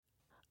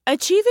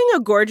Achieving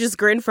a gorgeous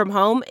grin from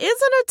home isn't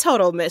a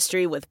total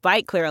mystery with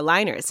Byte Clear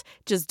aligners.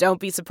 Just don't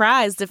be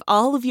surprised if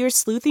all of your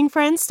sleuthing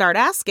friends start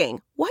asking,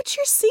 "What's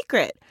your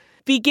secret?"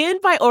 Begin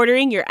by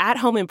ordering your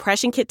at-home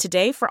impression kit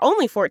today for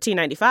only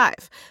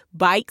 $14.95.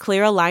 Byte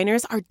Clear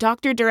aligners are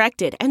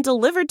doctor-directed and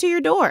delivered to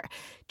your door.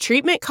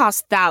 Treatment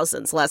costs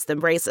thousands less than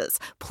braces.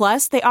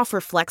 Plus, they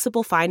offer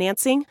flexible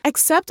financing,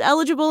 accept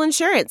eligible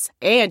insurance,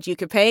 and you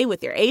can pay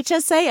with your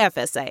HSA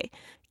FSA.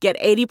 Get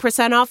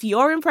 80% off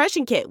your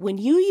impression kit when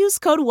you use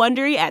code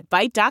WONDERY at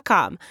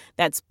Byte.com.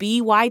 That's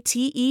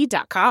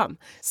BYTE.com.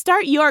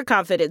 Start your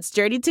confidence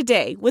journey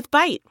today with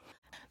Byte.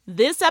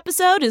 This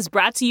episode is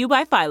brought to you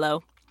by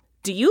Philo.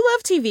 Do you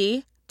love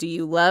TV? Do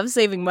you love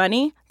saving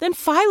money? Then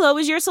Philo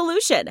is your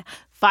solution.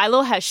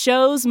 Philo has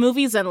shows,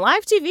 movies, and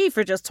live TV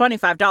for just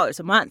 $25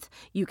 a month.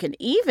 You can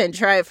even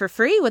try it for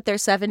free with their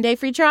 7-day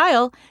free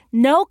trial.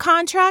 No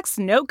contracts,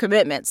 no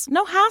commitments,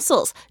 no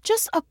hassles.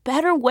 Just a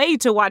better way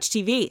to watch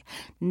TV.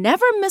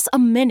 Never miss a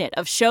minute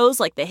of shows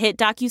like the hit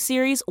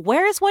docuseries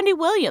Where is Wendy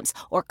Williams?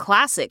 Or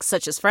classics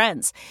such as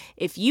Friends.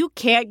 If you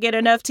can't get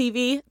enough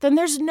TV, then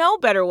there's no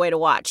better way to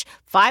watch.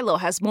 Philo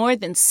has more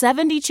than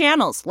 70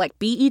 channels like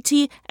BET,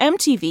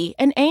 MTV,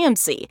 and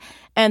AMC.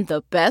 And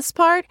the best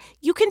part?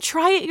 You can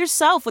try it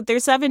yourself with their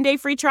 7-day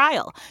free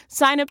trial.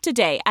 Sign up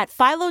today at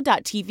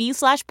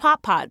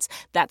philo.tv/poppods.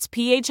 That's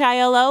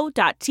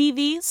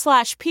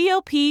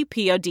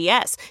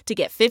philo.tv/POPPODS to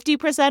get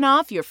 50%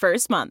 off your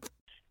first month.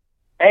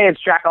 Hey,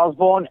 it's Jack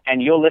Osborne,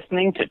 and you're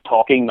listening to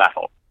Talking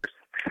Metal.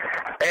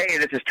 Hey,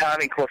 this is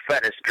Tommy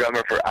Corfettis,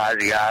 drummer for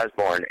Ozzy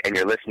Osbourne, and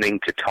you're listening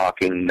to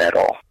Talking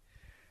Metal.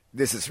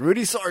 This is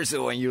Rudy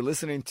Sarzo, and you're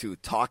listening to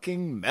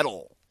Talking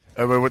Metal.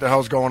 Everybody, what the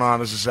hell's going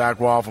on? This is Zach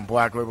Wall from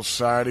Black Label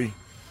Society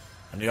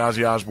and the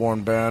Ozzy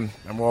Osbourne Band,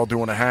 and we're all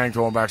doing a hang,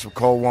 throwing back some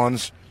cold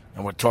ones,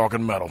 and we're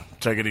talking metal.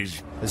 Take it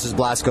easy. This is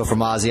Blasco from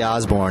Ozzy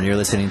Osbourne. You're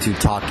listening to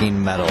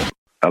Talking Metal.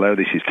 Hello,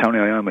 this is Tony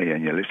Iommi,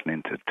 and you're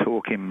listening to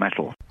Talking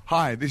Metal.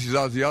 Hi, this is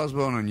Ozzy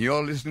Osbourne, and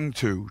you're listening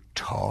to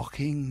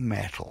Talking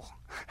Metal.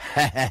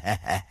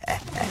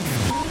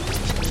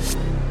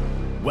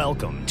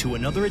 Welcome to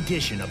another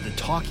edition of the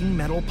Talking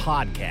Metal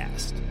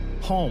Podcast,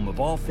 home of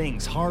all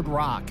things hard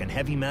rock and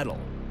heavy metal.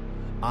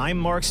 I'm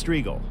Mark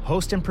Striegel,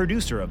 host and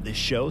producer of this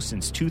show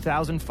since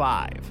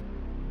 2005.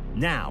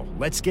 Now,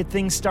 let's get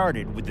things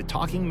started with the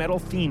Talking Metal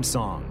theme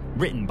song,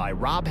 written by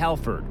Rob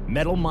Halford,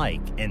 Metal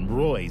Mike, and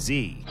Roy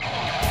Z.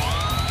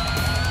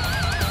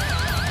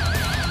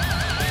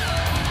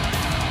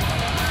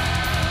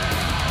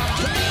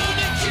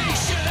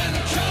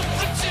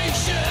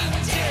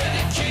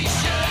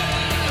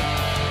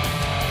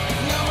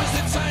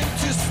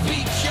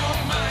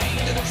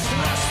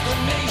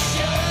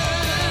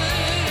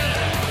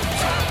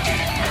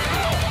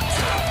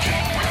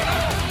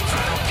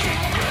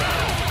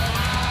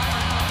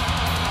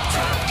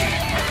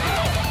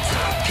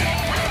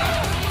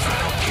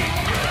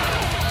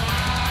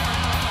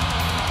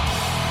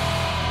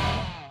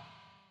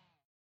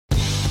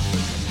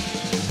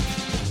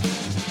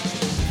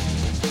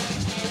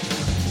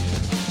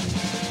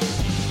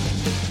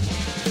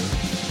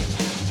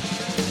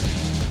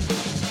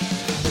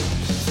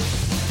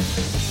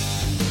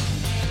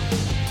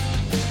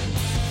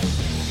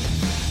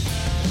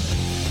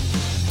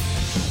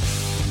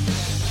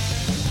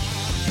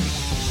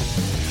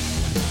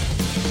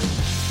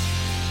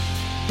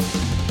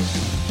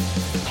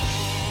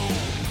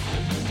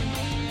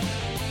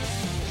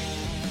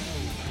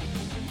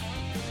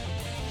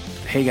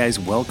 Hey guys,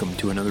 welcome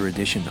to another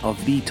edition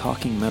of the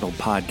Talking Metal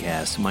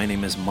Podcast. My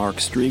name is Mark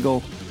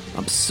Striegel.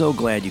 I'm so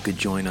glad you could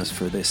join us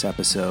for this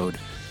episode.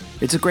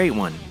 It's a great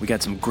one. We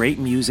got some great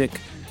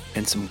music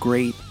and some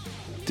great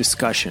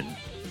discussion.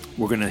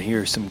 We're going to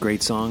hear some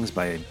great songs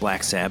by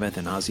Black Sabbath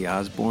and Ozzy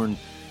Osbourne,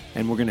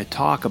 and we're going to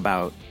talk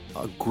about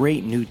a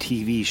great new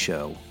TV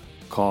show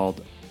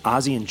called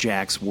Ozzy and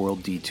Jack's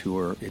World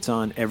Detour. It's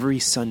on every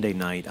Sunday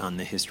night on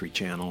the History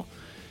Channel.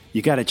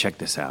 You got to check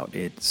this out.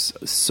 It's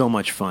so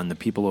much fun. The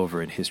people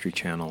over at History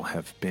Channel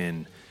have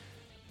been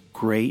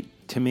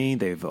great to me.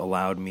 They've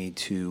allowed me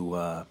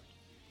to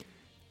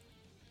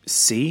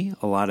see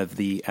a lot of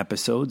the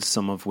episodes,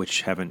 some of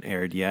which haven't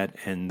aired yet.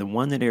 And the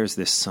one that airs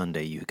this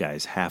Sunday, you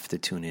guys have to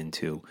tune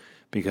into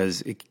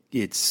because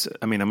it's,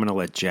 I mean, I'm going to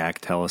let Jack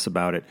tell us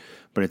about it,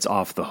 but it's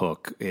off the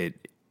hook.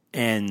 It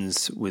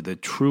ends with a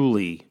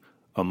truly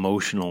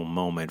emotional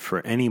moment for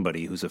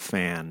anybody who's a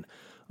fan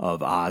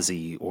of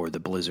Ozzy or the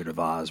Blizzard of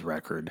Oz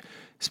record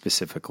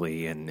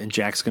specifically. And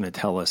Jack's going to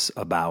tell us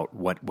about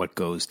what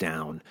goes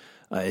down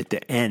at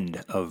the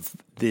end of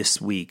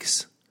this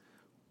week's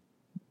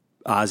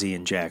Ozzy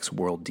and Jack's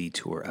World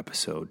Detour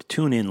episode.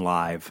 Tune in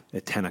live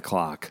at 10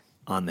 o'clock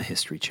on the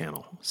History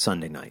Channel,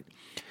 Sunday night.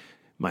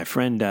 My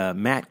friend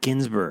Matt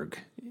Ginsberg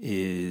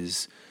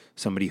is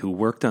somebody who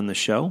worked on the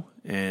show,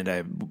 and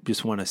I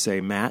just want to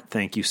say, Matt,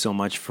 thank you so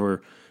much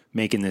for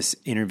making this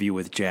interview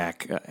with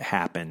Jack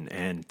happen.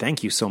 And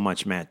thank you so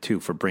much, Matt, too,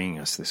 for bringing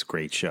us this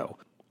great show.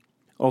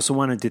 Also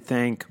wanted to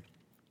thank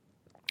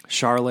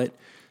Charlotte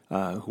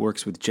who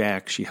works with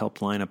Jack. She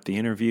helped line up the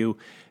interview.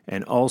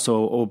 And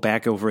also,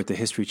 back over at the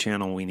History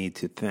Channel, we need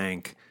to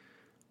thank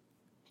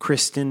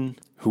Kristen,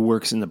 who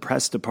works in the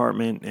press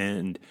department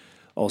and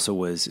also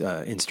was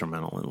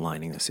instrumental in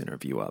lining this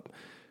interview up.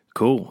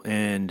 Cool.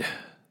 And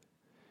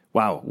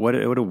wow, what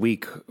a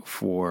week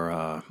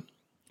for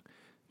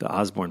the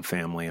Osborne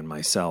family and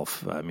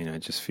myself. I mean, I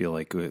just feel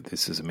like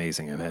this is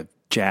amazing. I've had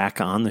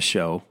Jack on the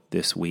show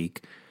this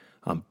week.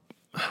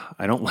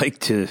 I don't like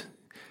to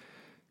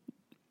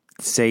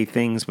say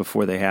things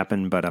before they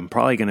happen, but I'm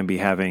probably going to be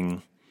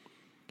having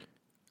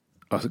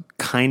a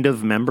kind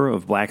of member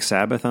of Black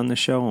Sabbath on the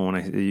show.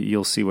 And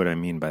you'll see what I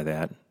mean by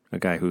that. A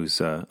guy who's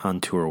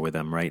on tour with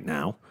them right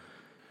now.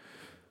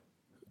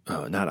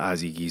 Not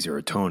Ozzy, Geezer,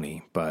 or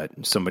Tony,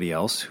 but somebody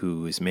else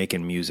who is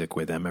making music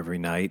with them every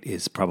night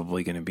is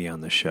probably going to be on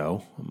the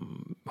show.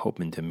 I'm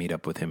hoping to meet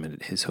up with him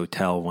at his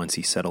hotel once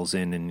he settles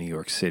in New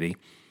York City.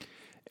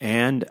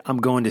 And I'm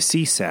going to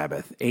see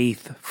Sabbath,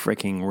 8th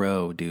freaking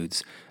row,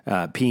 dudes.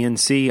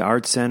 PNC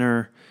Art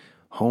Center,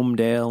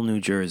 Homedale,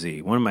 New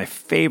Jersey. One of my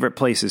favorite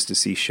places to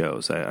see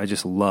shows. I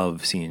just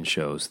love seeing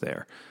shows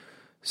there.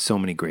 So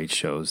many great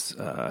shows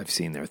I've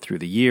seen there through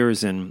the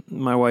years. And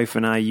my wife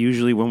and I,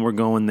 usually when we're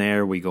going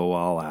there, we go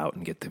all out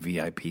and get the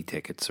VIP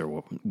tickets or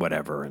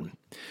whatever and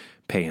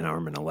pay an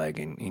arm and a leg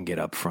and get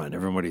up front.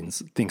 Everybody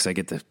thinks I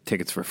get the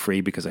tickets for free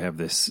because I have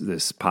this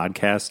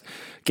podcast.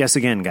 Guess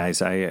again,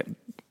 guys, I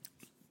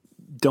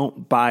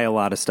don't buy a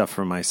lot of stuff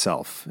for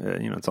myself.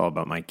 It's all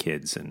about my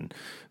kids and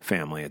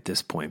family at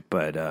this point.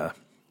 But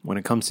when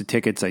it comes to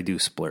tickets, I do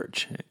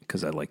splurge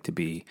because I like to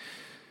be,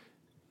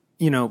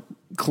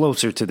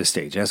 closer to the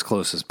stage, as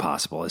close as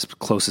possible, as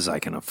close as I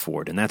can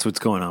afford. And that's what's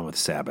going on with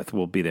Sabbath.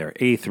 We'll be there,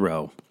 8th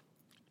row,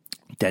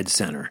 dead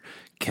center.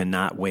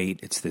 Cannot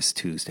wait. It's this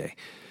Tuesday.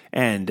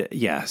 And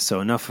yeah, so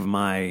enough of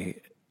my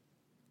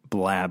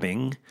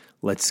blabbing.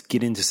 Let's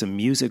get into some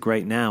music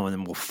right now, and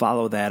then we'll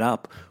follow that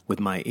up with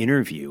my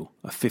interview,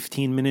 a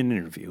 15-minute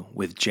interview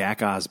with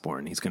Jack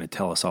Osborne. He's going to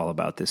tell us all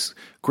about this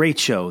great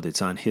show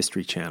that's on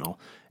History Channel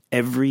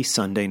every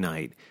Sunday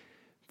night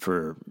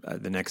for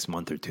the next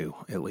month or two,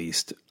 at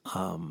least,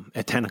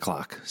 at 10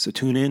 o'clock. So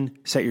tune in,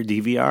 set your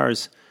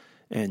DVRs,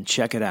 and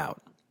check it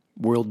out.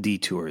 World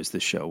Detour is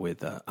the show with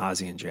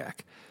Ozzy and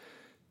Jack.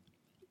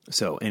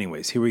 So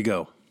anyways, here we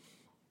go.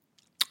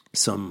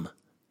 Some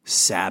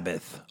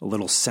Sabbath, a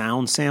little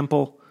sound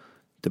sample.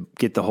 To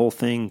get the whole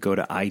thing, go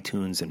to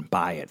iTunes and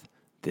buy it.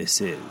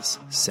 This is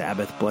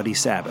Sabbath, Bloody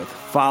Sabbath,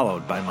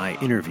 followed by my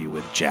interview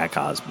with Jack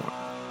Osborne.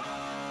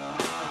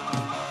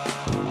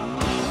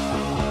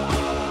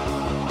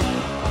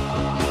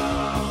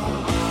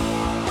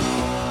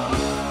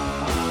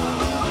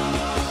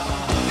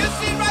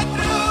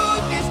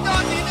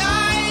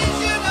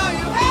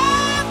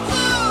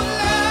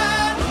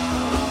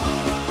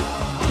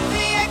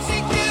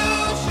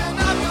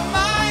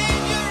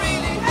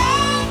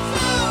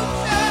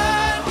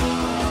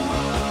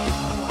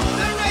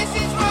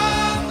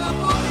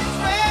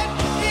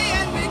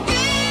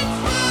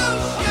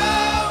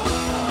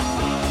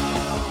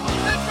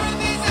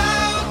 Truth is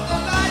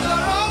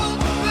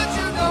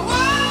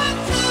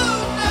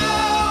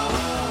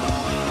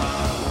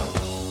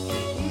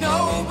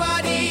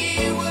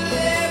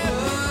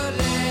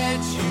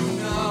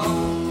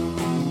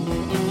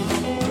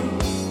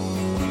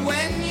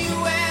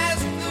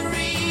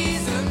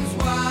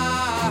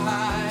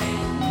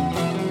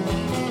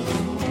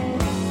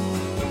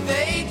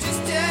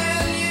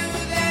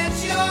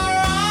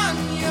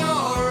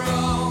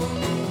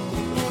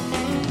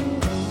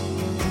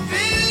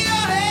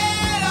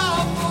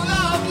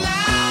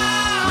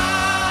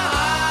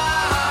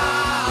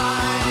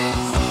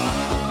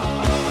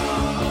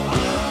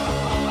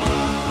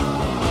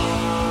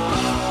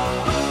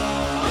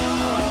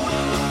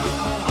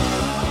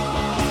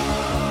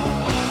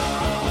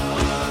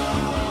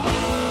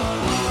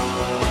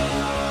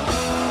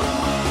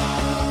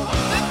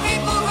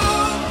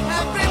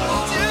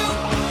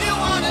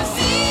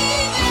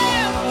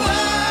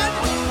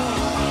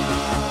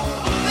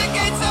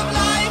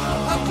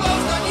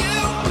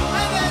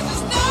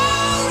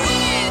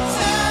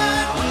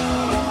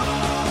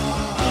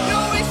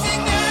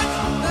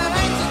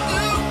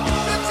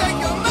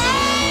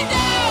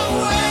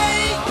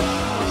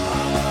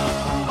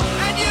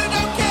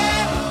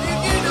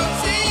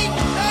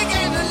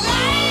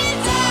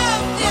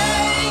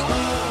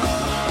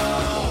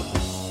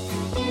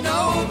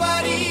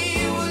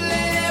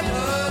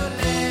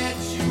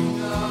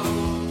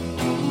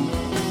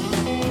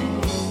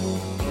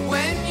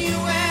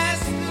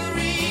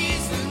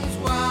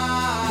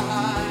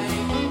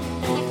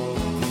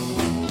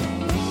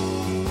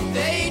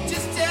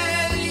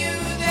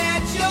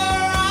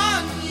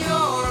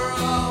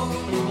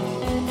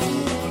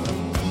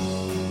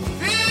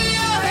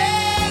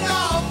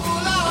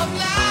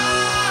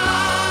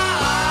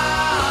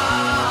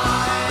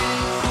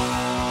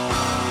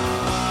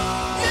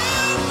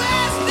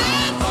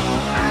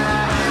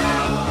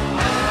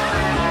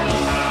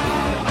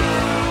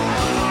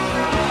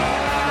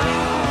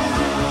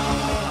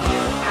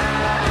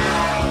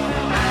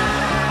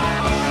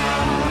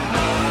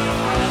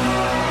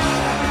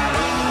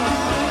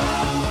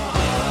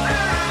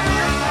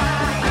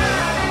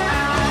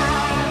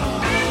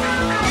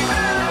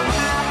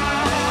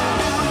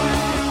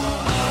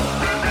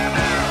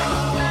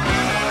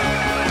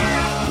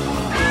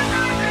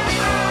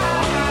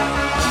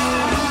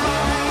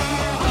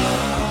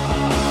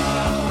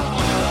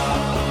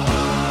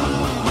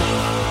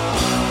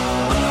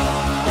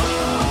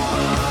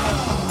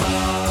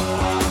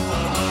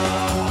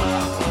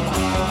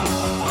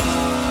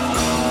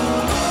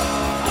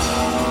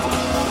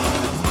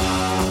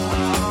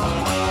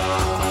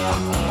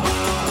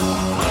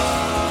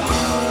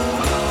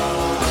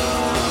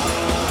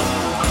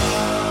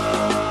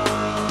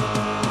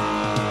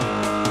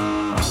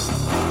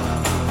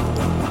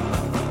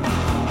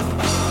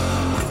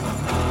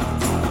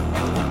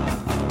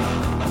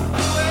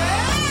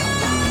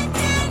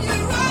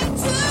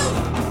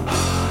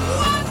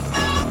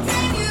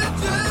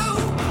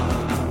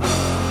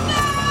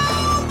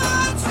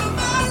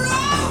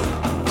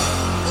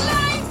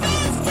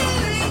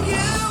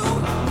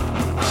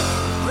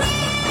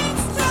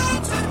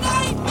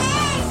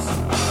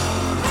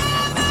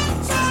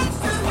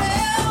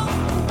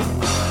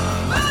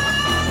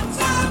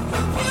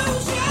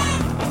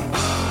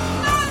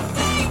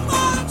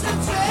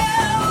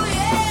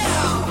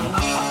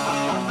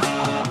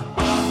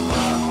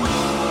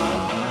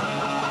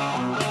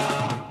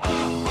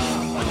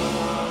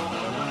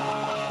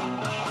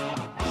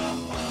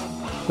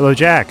Hello,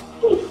 Jack.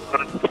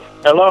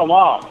 Hello,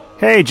 Mark.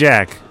 Hey,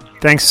 Jack.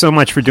 Thanks so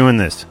much for doing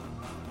this.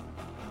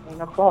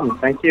 No problem.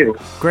 Thank you.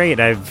 Great.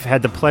 I've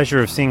had the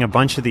pleasure of seeing a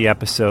bunch of the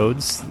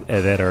episodes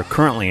that are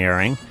currently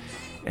airing,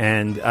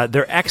 and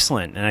they're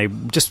excellent. And I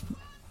just,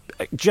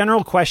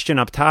 general question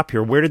up top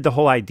here, where did the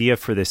whole idea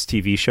for this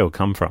TV show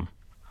come from?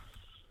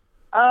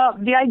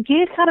 The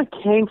idea kind of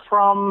came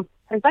from,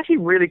 it's actually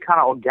really kind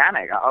of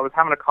organic. I was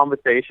having a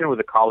conversation with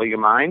a colleague of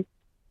mine,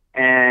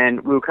 and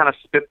we were kind of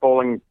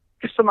spitballing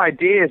just some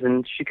ideas,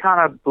 and she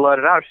kind of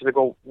blurted out. She's like,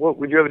 well,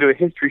 would you ever do a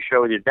history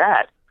show with your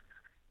dad?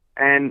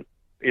 And,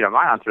 you know,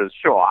 my answer is,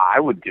 sure,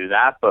 I would do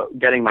that, but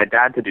getting my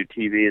dad to do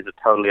TV is a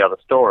totally other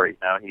story.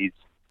 You know, he's,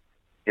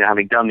 you know,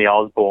 having done the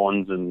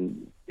Osbournes,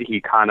 and he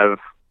kind of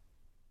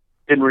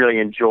didn't really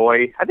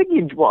enjoy, I don't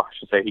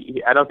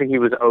think he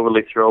was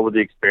overly thrilled with the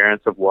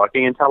experience of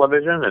working in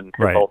television, and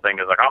his whole thing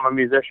is like, I'm a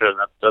musician,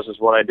 that's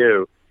just what I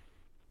do.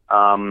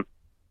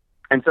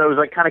 And so it was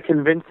like kind of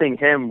convincing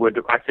him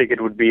I think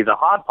it would be the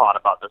hard part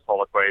about this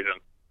whole equation.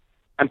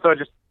 And so I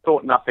just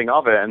thought nothing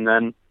of it, and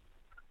then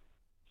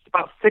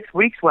about 6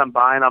 weeks went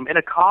by, and I'm in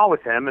a car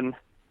with him, and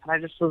I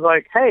just was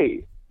like,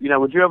 hey, you know,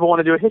 would you ever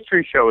want to do a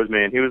history show with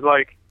me? And he was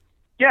like,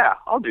 yeah,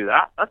 I'll do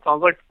that. That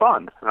sounds like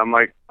fun. And I'm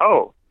like,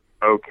 oh,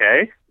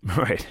 okay.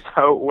 Right.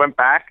 So went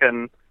back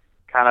and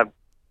kind of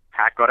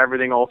got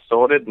everything all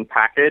sorted and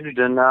packaged,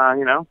 and,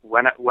 you know,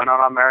 went on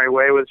our merry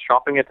way with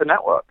shopping at the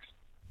networks.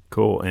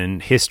 Cool.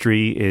 And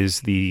History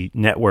is the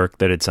network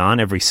that it's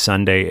on every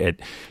Sunday at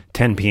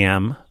 10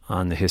 p.m.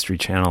 on the History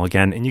Channel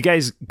again. And you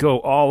guys go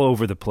all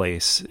over the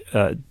place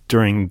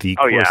during the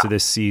course of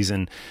this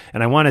season.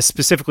 And I want to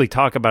specifically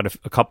talk about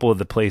a couple of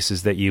the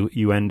places that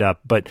you end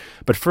up. But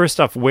first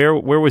off, where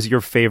was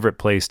your favorite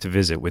place to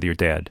visit with your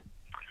dad?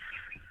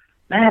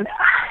 Man,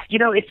 you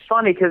know, it's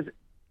funny because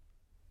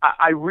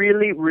I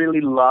really, really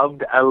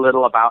loved a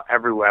little about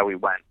everywhere we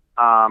went.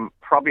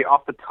 Probably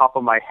off the top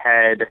of my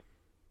head,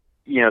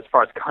 you know, as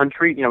far as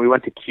country, you know, we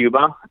went to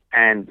Cuba,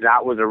 and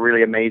that was a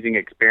really amazing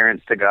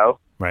experience to go.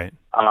 Right.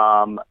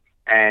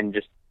 And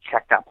just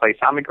check that place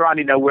out. I mean,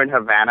 granted, you know, we're in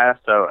Havana,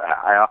 so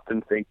I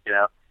often think, you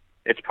know,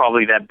 it's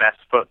probably their best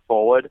foot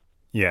forward.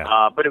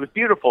 Yeah. But it was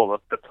beautiful.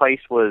 The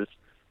place was,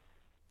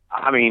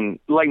 I mean,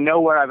 like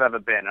nowhere I've ever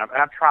been.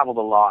 I've traveled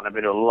a lot, and I've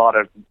been to a lot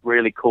of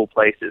really cool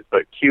places,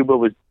 but Cuba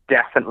was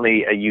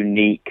definitely a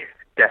unique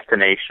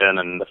destination,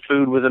 and the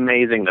food was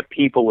amazing. The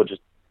people were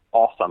just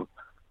awesome.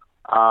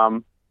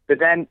 But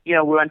then, you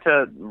know, we went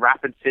to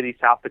Rapid City,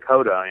 South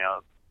Dakota.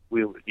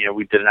 We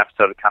did an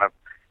episode of kind of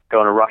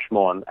going to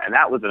Rushmore, and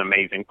that was an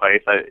amazing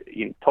place.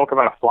 You talk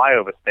about a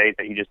flyover state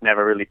that you just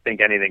never really think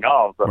anything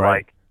of, but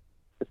like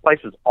this place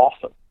was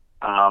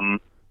awesome.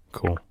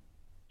 Cool.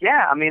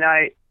 Yeah, I mean,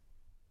 I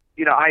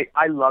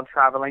love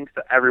traveling,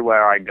 so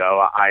everywhere I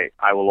go,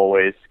 I will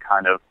always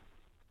kind of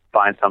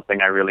find something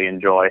I really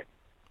enjoy.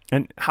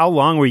 And how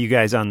long were you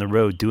guys on the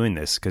road doing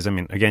this? Because, I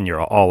mean, again,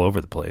 you're all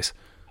over the place.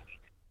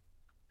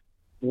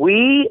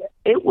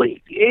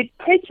 It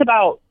takes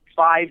about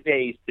 5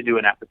 days to do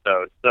an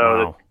episode. So,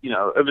 wow. You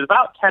know, it was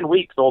about 10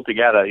 weeks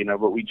altogether, you know,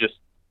 but we just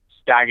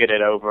staggered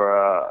it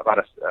over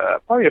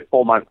probably a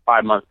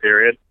 5-month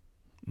period.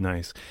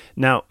 Nice.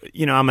 Now,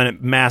 you know, I'm a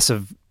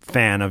massive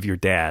fan of your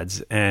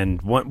dad's,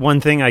 and one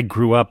thing I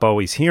grew up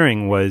always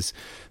hearing was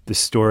the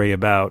story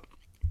about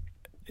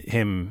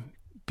him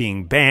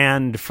being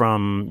banned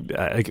from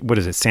what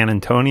is it, San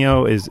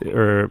Antonio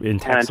or in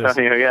Texas?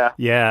 San Antonio,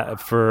 yeah,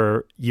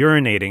 for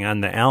urinating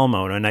on the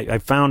Alamo, and I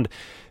found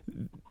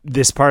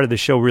this part of the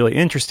show really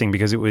interesting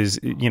because it was,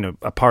 you know,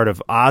 a part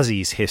of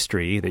Ozzy's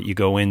history that you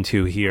go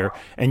into here,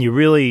 and you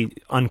really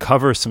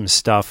uncover some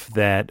stuff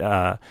that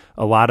a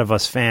lot of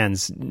us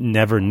fans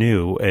never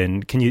knew.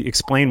 And can you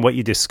explain what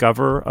you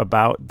discover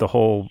about the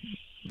whole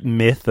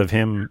myth of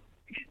him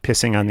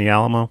pissing on the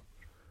Alamo?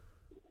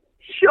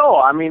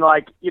 Sure. I mean,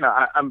 like, you know,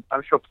 I'm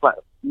sure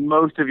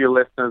most of your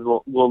listeners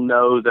will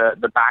know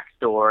the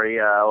backstory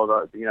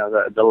or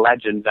the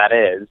legend that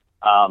is.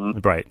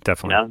 Right,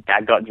 definitely. You know,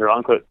 Dad got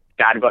drunk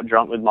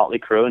with Motley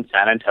Crue in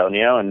San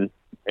Antonio, and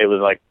it was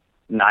like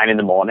 9 a.m,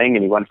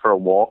 and he went for a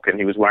walk, and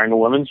he was wearing a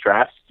woman's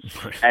dress,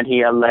 and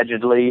he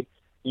allegedly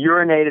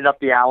urinated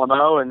up the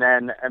Alamo, and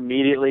then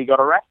immediately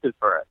got arrested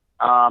for it.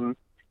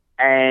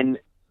 And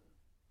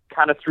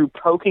kind of through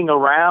poking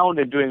around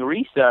and doing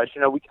research,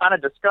 you know, we kind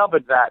of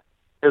discovered that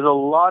there's a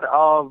lot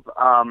of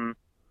kind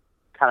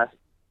of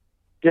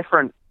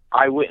different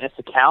eyewitness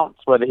accounts,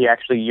 whether he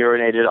actually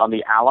urinated on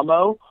the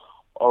Alamo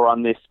or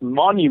on this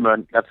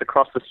monument that's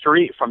across the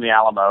street from the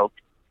Alamo,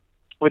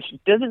 which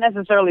doesn't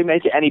necessarily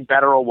make it any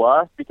better or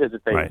worse because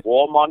it's a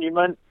war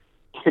monument,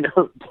 you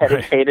know,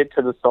 dedicated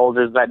to the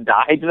soldiers that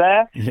died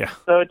there. Yeah.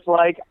 So it's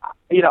like,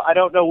 you know, I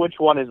don't know which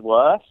one is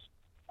worse.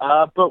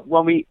 But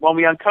when we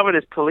uncovered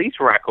his police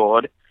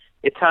record,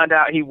 it turned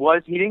out he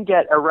didn't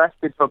get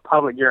arrested for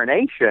public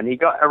urination. He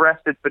got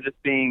arrested for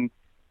just being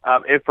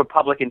for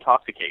public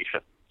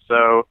intoxication.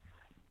 So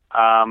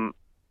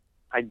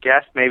I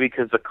guess maybe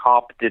because the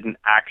cop didn't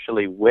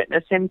actually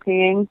witness him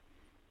peeing,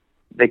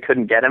 they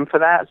couldn't get him for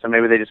that. So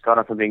maybe they just got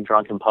him for being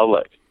drunk in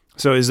public.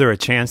 So is there a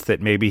chance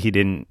that maybe he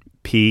didn't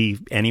pee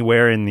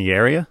anywhere in the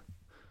area?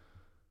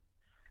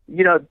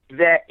 You know,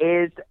 there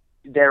is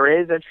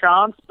a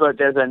chance, but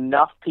there's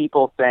enough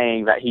people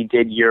saying that he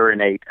did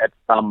urinate at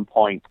some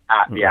point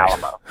at the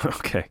Alamo.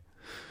 Okay.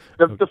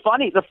 The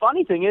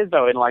funny thing is,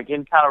 though, in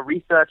kind of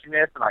researching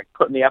this and like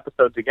putting the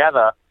episode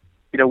together,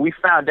 you know, we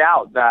found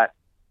out that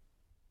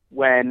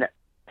when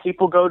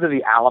people go to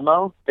the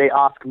Alamo, they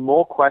ask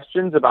more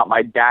questions about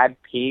my dad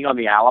peeing on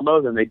the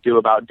Alamo than they do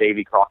about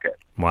Davy Crockett.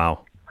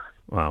 Wow,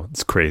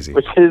 it's crazy.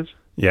 Which is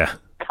yeah,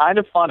 kind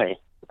of funny.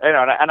 You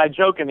know, and I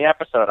joke in the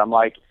episode, I'm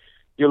like,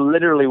 you're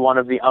literally one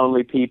of the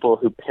only people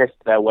who pissed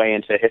their way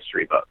into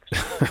history books.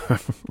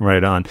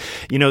 Right on.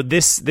 You know,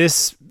 this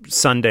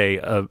Sunday,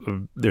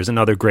 there's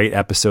another great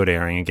episode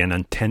airing again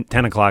on 10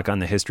 o'clock on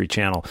the History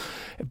Channel.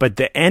 But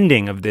the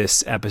ending of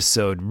this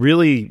episode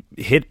really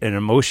hit an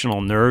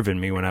emotional nerve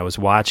in me when I was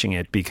watching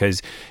it,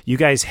 because you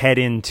guys head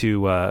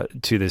into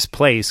to this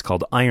place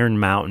called Iron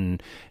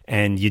Mountain,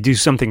 and you do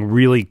something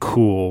really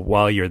cool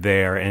while you're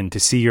there. And to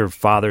see your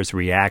father's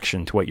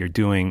reaction to what you're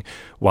doing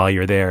while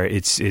you're there,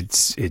 it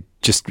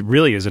just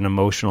really is an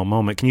emotional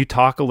moment. Can you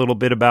talk a little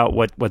bit about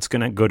what's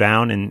going to go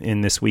down in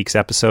this week's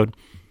episode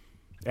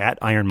at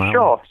Iron Mountain?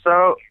 Sure.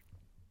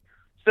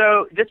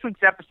 So this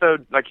week's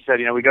episode, like you said,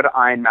 you know, we go to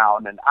Iron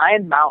Mountain, and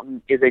Iron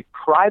Mountain is a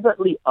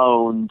privately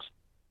owned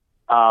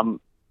kind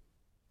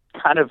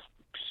of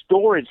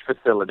storage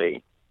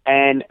facility.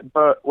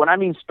 But when I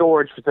mean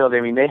storage facility,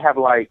 I mean they have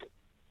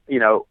you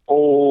know,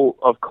 all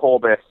of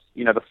Corbis,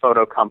 you know, the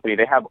photo company.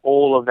 They have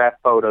all of their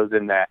photos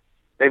in there.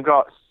 They've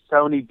got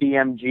Sony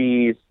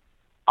BMG's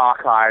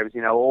archives,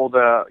 you know, all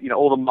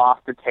the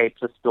master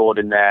tapes are stored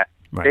in there.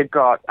 Right. They've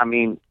got, I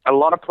mean, a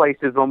lot of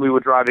places when we were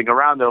driving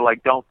around, they're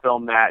like, don't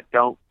film that,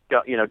 don't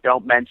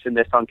mention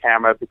this on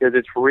camera, because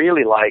it's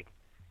really like,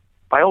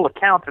 by all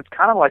accounts, it's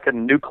kind of like a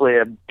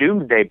nuclear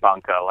doomsday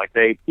bunker. Like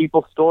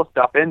people store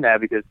stuff in there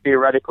because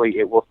theoretically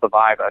it will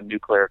survive a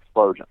nuclear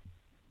explosion.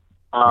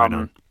 Right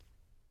on.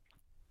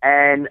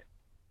 And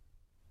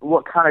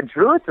what kind of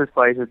drew us to this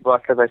place is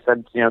because I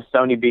said, you know,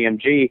 Sony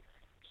BMG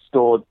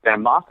stored their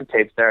master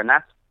tapes there, and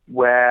that's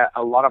where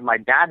a lot of my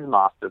dad's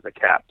masters are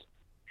kept.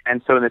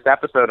 And so in this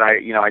episode,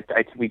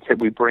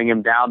 we bring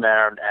him down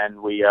there,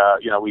 and we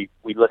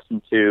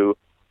listen to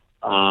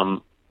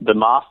the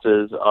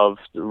masters of,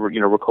 you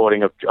know,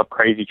 recording of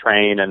Crazy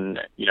Train and,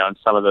 you know, and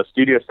some of the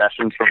studio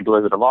sessions from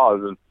Blizzard of Oz,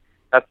 and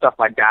that's stuff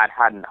my dad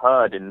hadn't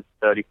heard in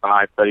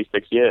 35,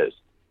 36 years.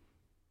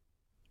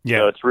 Yeah.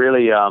 So it's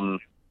really, you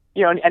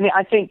know, and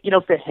I think, you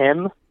know, for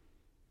him,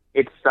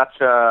 it's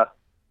such a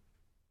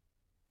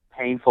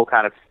painful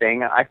kind of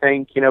thing, I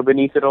think, you know,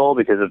 beneath it all,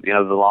 because of, you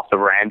know, the loss of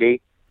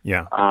Randy.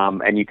 Yeah.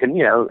 And you can,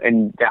 you know,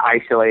 and the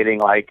isolating,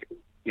 like,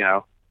 you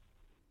know,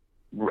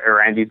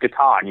 Randy's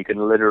guitar, and you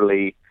can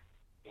literally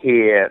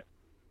hear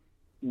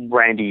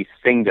Randy's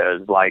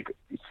fingers, like,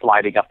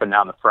 sliding up and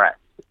down the frets.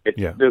 It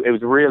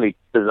was really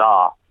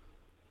bizarre.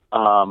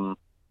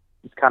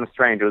 It's kind of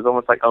strange. It was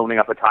almost like opening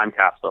up a time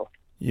capsule.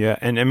 Yeah,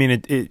 and I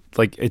mean,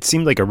 it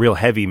seemed like a real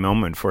heavy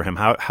moment for him.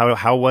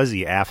 How was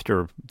he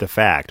after the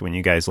fact when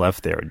you guys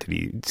left there? Did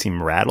he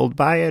seem rattled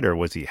by it, or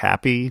was he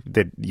happy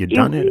that you'd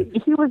done it?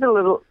 He was a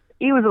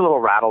little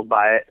rattled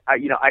by it.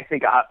 You know, I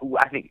think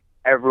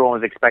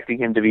everyone was expecting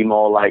him to be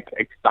more like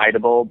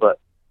excitable, but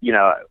you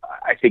know,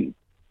 I think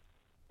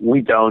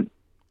we don't.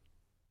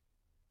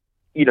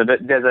 You know,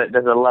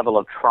 there's a level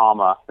of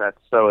trauma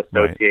that's so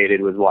associated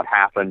with what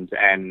happened,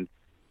 and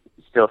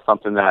still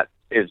something that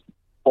is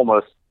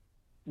almost.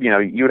 You know,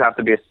 you would have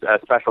to be a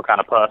special kind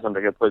of person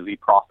to completely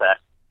process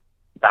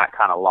that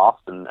kind of loss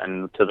and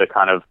to the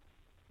kind of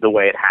the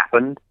way it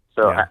happened.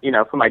 So, you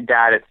know, for my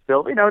dad, it's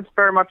still, you know, it's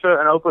very much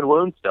an open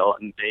wound still,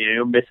 and you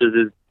know,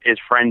 misses his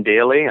friend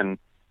dearly, and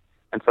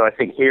so I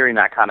think hearing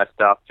that kind of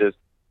stuff just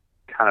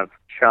kind of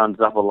churns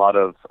up a lot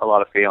of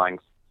feelings.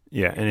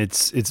 Yeah, and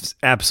it's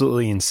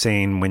absolutely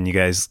insane when you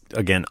guys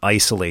again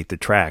isolate the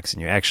tracks,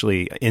 and you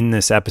actually in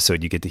this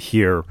episode you get to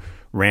hear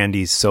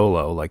Randy's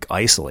solo like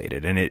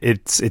isolated, and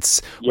it's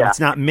when it's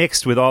not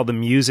mixed with all the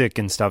music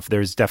and stuff.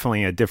 There's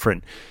definitely a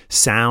different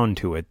sound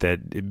to it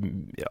that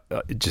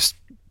it just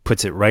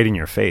puts it right in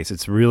your face.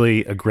 It's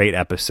really a great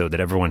episode that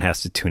everyone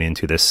has to tune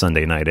into this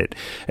Sunday night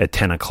at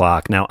 10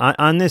 o'clock. Now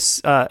on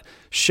this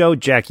show,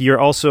 Jack, you're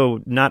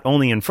also not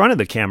only in front of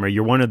the camera,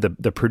 you're one of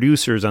the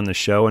producers on the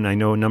show, and I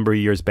know a number of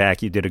years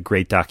back you did a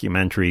great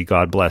documentary,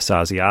 God Bless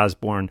Ozzy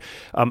Osbourne.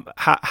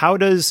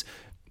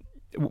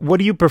 What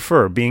do you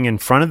prefer, being in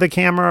front of the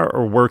camera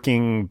or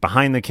working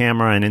behind the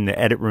camera and in the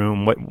edit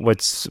room?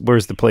 Where's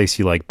the place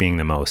you like being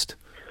the most?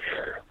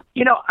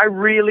 You know,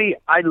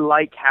 I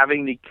like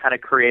having the kind of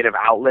creative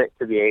outlet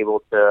to be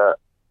able to,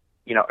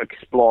 you know,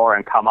 explore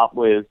and come up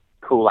with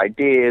cool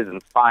ideas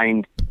and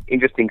find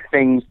interesting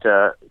things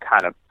to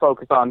kind of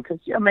focus on. Because,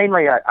 you know,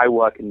 mainly I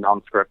work in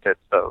non-scripted,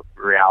 so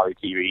reality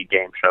TV,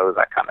 game shows,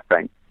 that kind of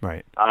thing.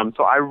 Right.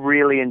 So I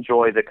really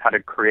enjoy the kind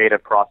of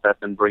creative process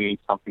and bringing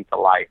something to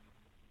life.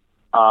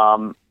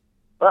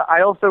 But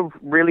I also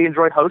really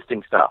enjoy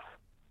hosting stuff.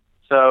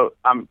 So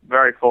I'm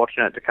very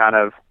fortunate to kind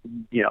of,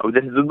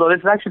 this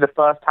is actually the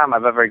first time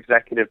I've ever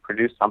executive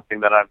produced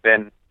something that I've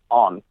been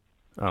on.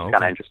 Oh, okay. It's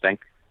kind of interesting.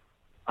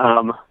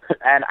 And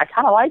I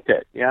kind of liked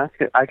it.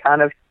 I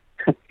kind of,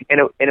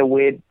 in a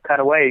weird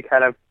kind of way,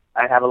 I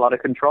have a lot of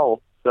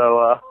control.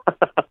 So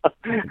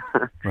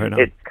right on.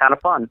 It's kind of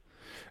fun.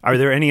 Are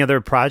there any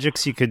other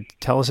projects you could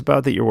tell us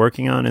about that you're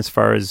working on as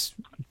far as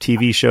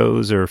TV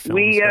shows or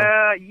films?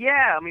 I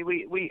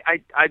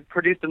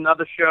produced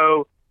another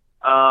show.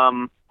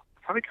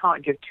 Probably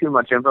can't give too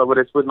much info, but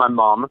it's with my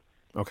mom.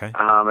 Okay.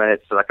 And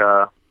it's like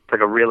a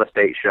real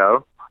estate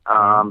show.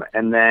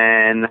 And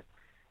then,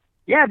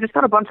 just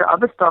got a bunch of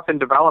other stuff in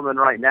development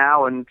right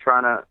now, and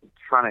trying to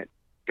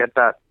get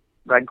that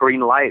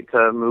green light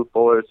to move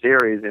forward a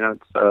series.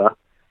 It's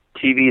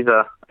TV's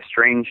a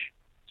strange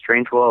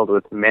world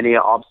with many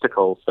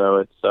obstacles. So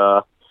it's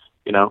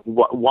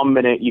 1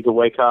 minute you could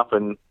wake up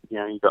and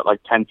you got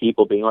like 10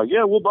 people being like,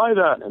 yeah, we'll buy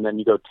that, and then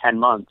you go 10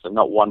 months and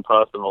not one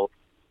person will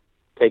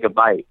take a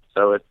bite.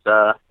 So it's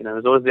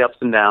there's always the ups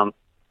and downs,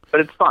 but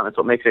it's fun. It's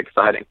what makes it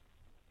exciting.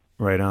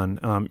 Right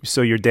on.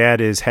 So your dad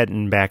is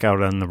heading back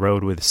out on the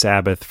road with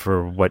Sabbath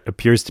for what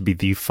appears to be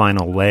the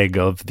final leg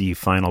of the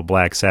final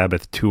Black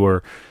Sabbath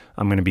tour.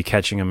 I'm going to be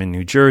catching him in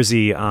New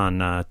Jersey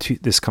on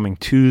this coming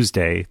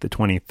Tuesday, the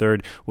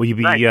 23rd.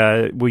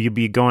 Will you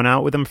be going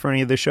out with him for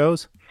any of the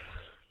shows?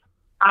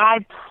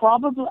 I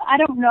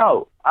don't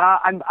know.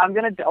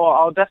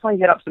 I'll definitely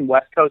hit up some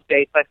West Coast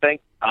dates, I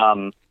think.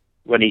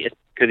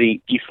 Because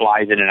he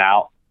flies in and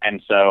out,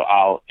 and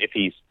so if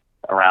he's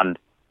around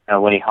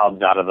when he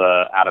hubs out of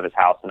his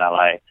house in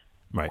LA,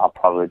 right, I'll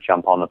probably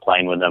jump on the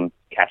plane with him,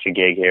 catch a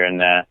gig here and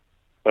there.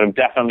 But I'm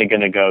definitely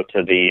going to go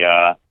to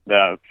the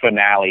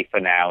finale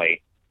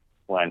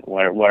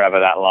wherever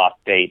that last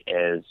date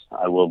is.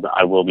 I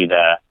will be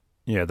there.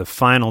 Yeah, the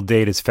final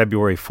date is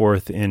February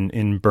 4th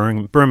in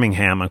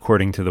Birmingham,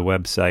 according to the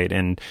website.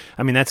 And,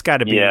 I mean, that's got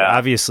to be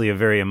obviously a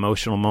very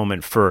emotional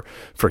moment for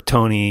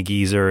Tony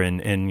Geezer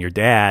and your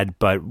dad.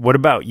 But what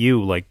about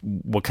you? Like,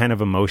 what kind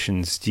of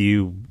emotions do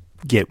you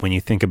get when you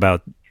think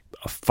about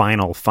a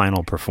final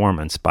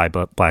performance by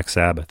Black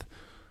Sabbath?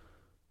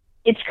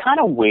 It's kind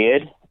of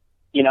weird.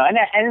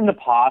 And in the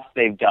past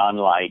they've done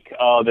like,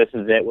 oh, this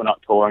is it, we're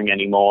not touring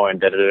anymore,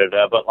 and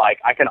da-da-da-da. But, like,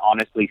 I can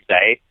honestly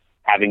say,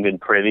 having been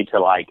privy to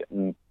like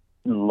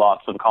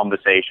lots of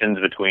conversations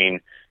between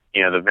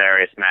the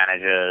various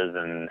managers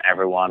and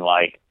everyone,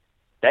 like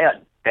they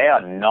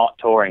are not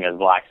touring as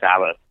Black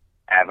Sabbath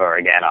ever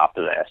again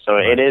after this. So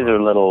it is a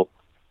little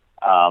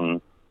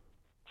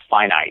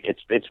finite.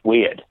 It's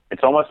weird.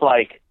 It's almost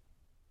like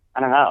I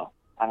don't know.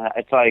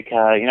 It's like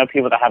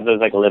people that have those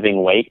like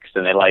living wakes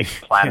and they like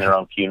plan their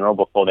own funeral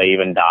before they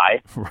even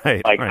die.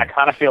 Right. Like I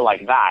kind of feel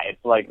like that.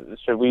 It's like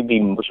should we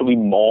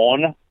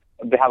mourn?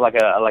 Have like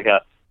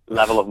a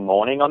level of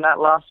mourning on that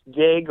last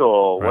gig,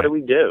 or what do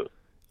we do?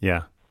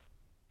 Yeah.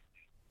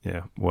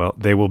 Well,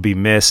 they will be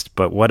missed,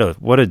 but what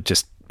a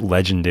just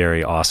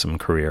legendary, awesome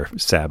career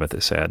Sabbath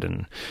has had,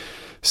 and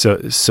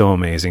so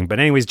amazing. But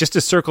anyways, just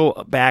to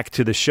circle back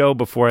to the show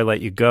before I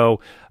let you go,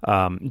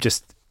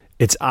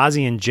 it's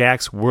Ozzy and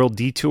Jack's World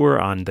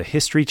Detour on the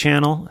History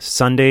Channel,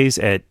 Sundays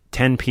at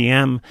 10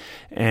 p.m.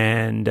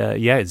 And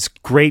it's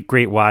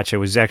great watch. I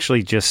was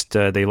actually just,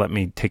 they let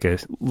me take a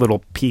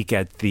little peek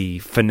at the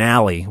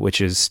finale, which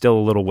is still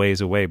a little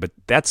ways away, but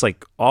that's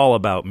like all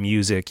about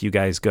music. You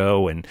guys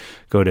go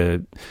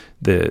to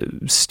the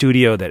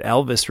studio that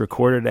Elvis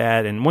recorded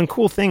at. And one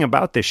cool thing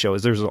about this show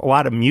is there's a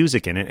lot of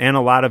music in it and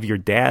a lot of your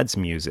dad's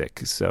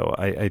music. So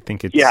I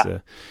think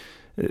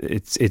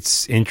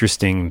it's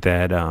interesting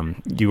that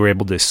you were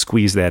able to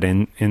squeeze that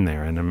in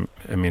there, and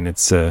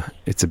it's a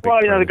big.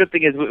 Well, the good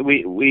thing is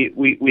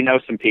we know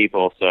some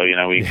people, so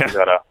we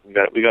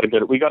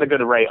got a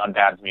good rate on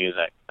Dad's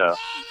music. So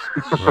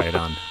right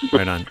on.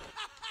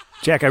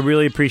 Jack, I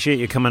really appreciate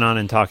you coming on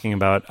and talking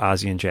about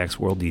Ozzy and Jack's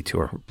World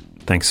Detour.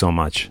 Thanks so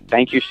much.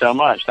 Thank you so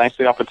much. Thanks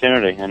for the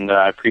opportunity, and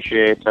I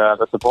appreciate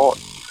the support.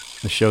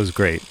 The show's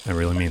great. I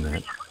really mean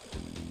that.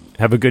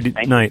 Have a good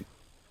night.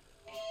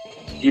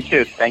 You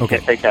too. Thank you.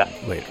 Take care.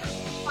 Later.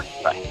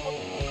 Bye.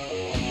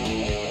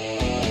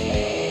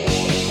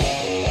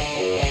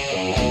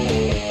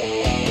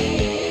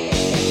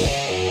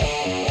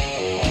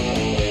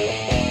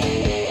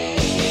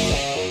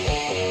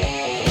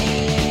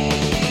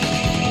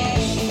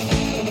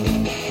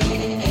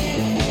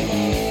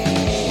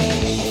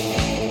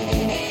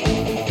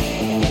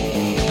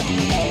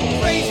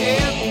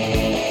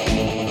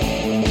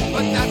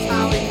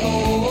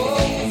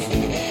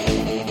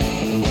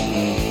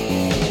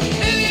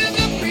 Millions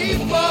of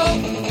people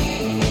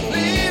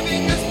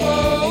living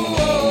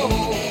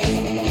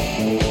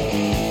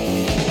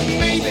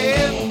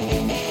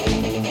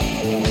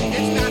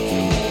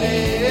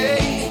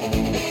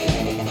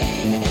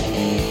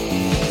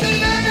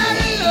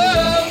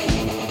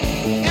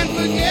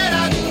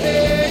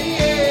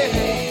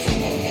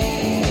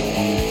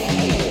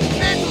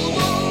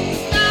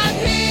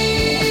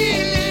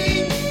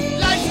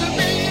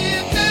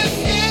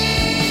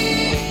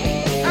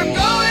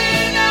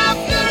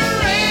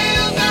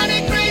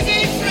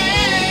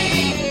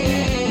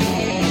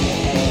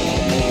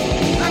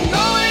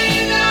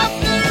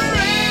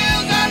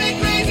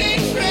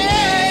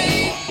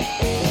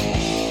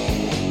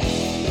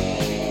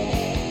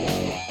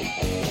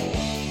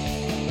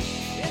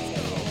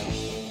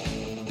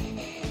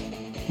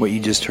What you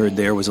just heard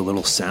there was a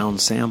little sound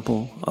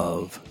sample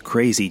of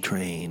Crazy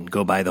Train.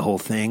 Go buy the whole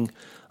thing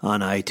on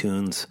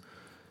iTunes.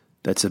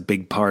 That's a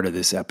big part of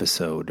this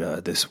episode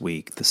this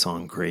week, the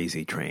song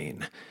Crazy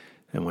Train.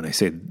 And when I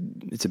say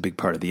it's a big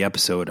part of the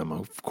episode, I'm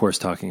of course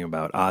talking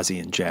about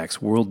Ozzy and Jack's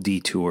World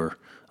Detour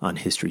on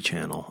History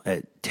Channel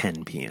at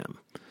 10 p.m.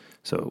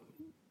 So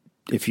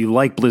if you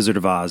like Blizzard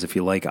of Oz, if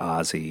you like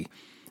Ozzy,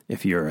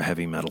 if you're a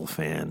heavy metal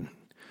fan,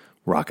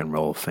 rock and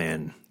roll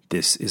fan,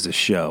 this is a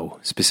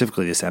show,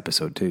 specifically this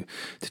episode, to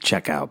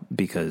check out,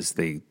 because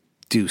they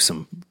do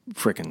some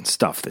freaking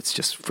stuff that's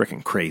just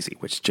freaking crazy,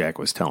 which Jack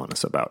was telling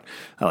us about.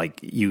 Like,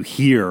 you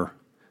hear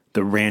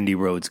the Randy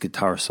Rhoads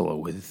guitar solo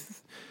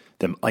with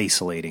them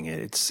isolating it.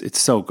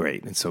 It's so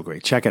great. It's so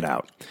great. Check it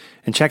out.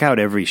 And check out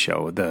every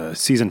show. The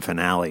season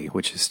finale,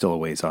 which is still a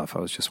ways off,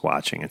 I was just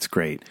watching. It's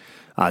great.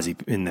 Ozzy,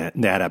 in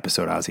that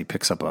episode, Ozzy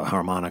picks up a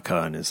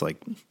harmonica and is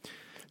like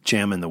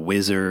jamming The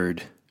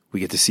Wizard. We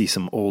get to see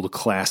some old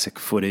classic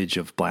footage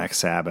of Black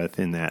Sabbath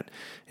in that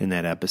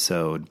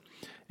episode.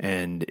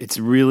 And it's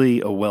really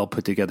a well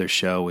put together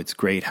show. It's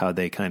great how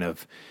they kind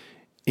of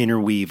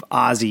interweave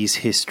Ozzy's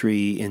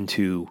history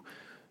into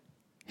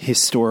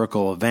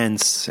historical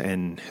events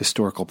and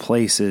historical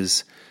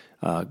places.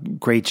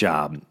 Great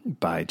job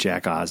by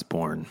Jack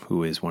Osborne,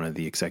 who is one of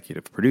the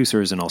executive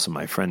producers, and also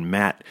my friend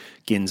Matt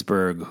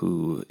Ginsberg,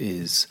 who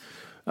is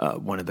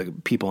one of the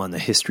people on the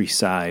History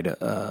side,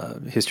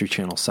 History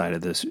Channel side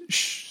of this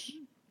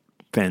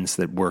fence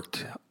that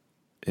worked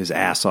his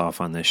ass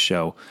off on this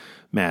show.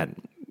 Matt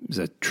is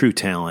a true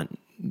talent,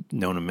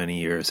 known him many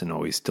years, and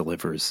always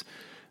delivers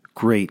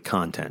great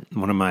content.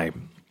 One of my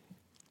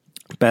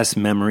best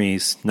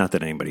memories, not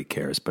that anybody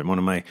cares, but one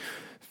of my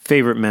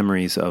favorite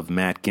memories of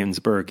Matt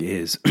Ginsberg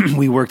is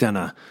we worked on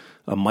a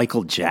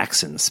Michael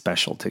Jackson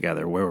special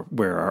together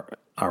where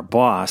our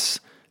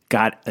boss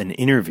got an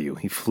interview.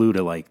 He flew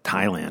to like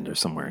Thailand or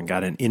somewhere and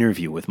got an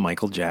interview with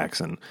Michael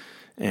Jackson.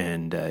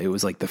 And it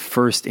was like the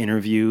first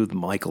interview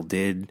Michael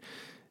did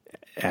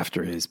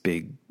after his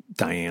big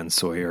Diane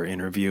Sawyer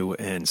interview.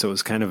 And so it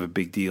was kind of a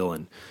big deal.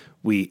 And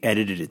we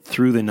edited it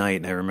through the night.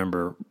 And I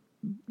remember,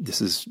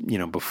 this is,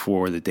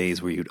 before the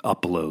days where you'd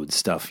upload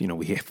stuff.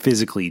 We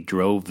physically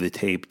drove the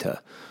tape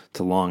to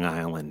Long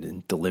Island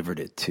and delivered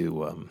it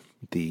to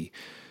the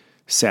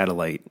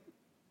satellite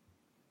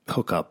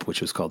hookup, which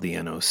was called the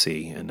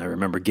NOC. And I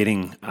remember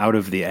getting out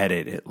of the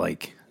edit at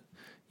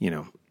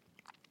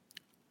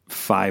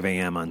 5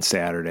 a.m. on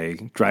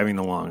Saturday, driving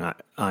to Long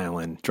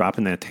Island,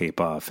 dropping that tape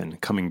off, and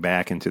coming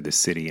back into the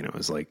city. And it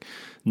was like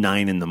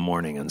 9 a.m.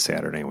 on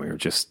Saturday. And we were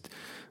just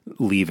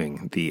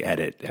leaving the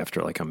edit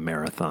after like a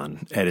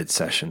marathon edit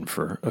session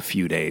for a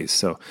few days.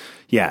 So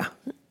yeah,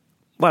 a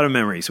lot of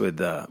memories with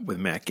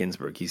Matt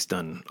Ginsberg. He's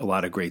done a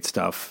lot of great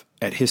stuff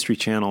at History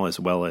Channel as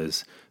well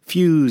as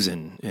Fuse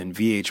and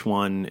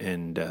VH1,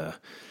 and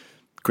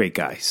great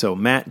guy. So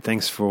Matt,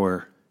 thanks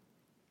for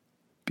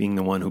being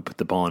the one who put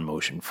the ball in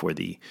motion for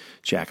the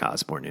Jack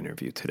Osborne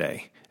interview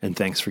today. And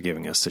thanks for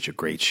giving us such a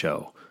great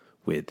show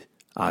with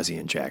Ozzy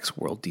and Jack's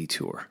World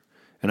Detour.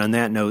 And on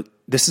that note,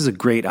 this is a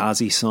great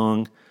Ozzy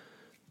song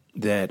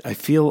that I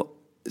feel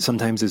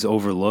sometimes is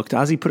overlooked.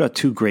 Ozzy put out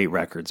 2 great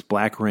records,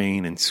 Black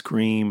Rain and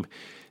Scream.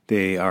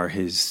 They are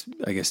his,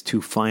 I guess,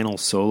 2 final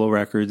solo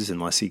records,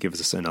 unless he gives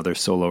us another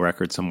solo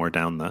record somewhere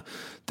down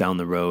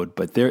the road.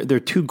 But they're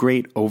 2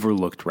 great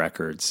overlooked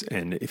records,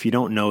 and if you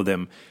don't know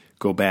them,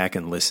 go back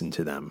and listen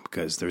to them,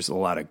 because there's a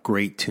lot of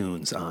great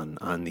tunes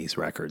on these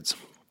records.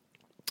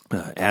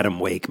 Adam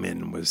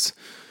Wakeman was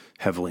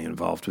heavily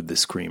involved with the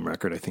Scream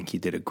record. I think he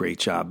did a great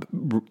job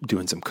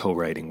doing some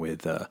co-writing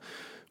with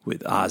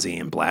Ozzy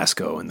and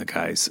Blasco and the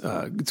guys.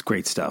 It's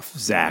great stuff.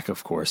 Zach,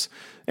 of course.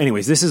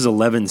 Anyways, this is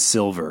 11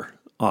 Silver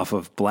off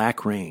of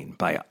Black Rain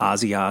by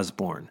Ozzy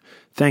Osbourne.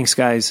 Thanks,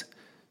 guys.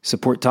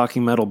 Support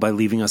Talking Metal by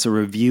leaving us a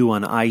review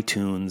on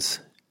iTunes,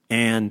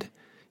 and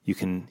you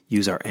can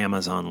use our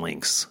Amazon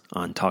links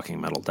on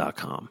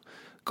talkingmetal.com.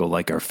 Go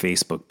like our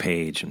Facebook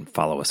page and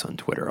follow us on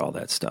Twitter, all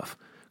that stuff.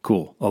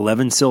 Cool.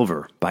 11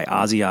 Silver by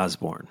Ozzy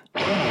Osbourne.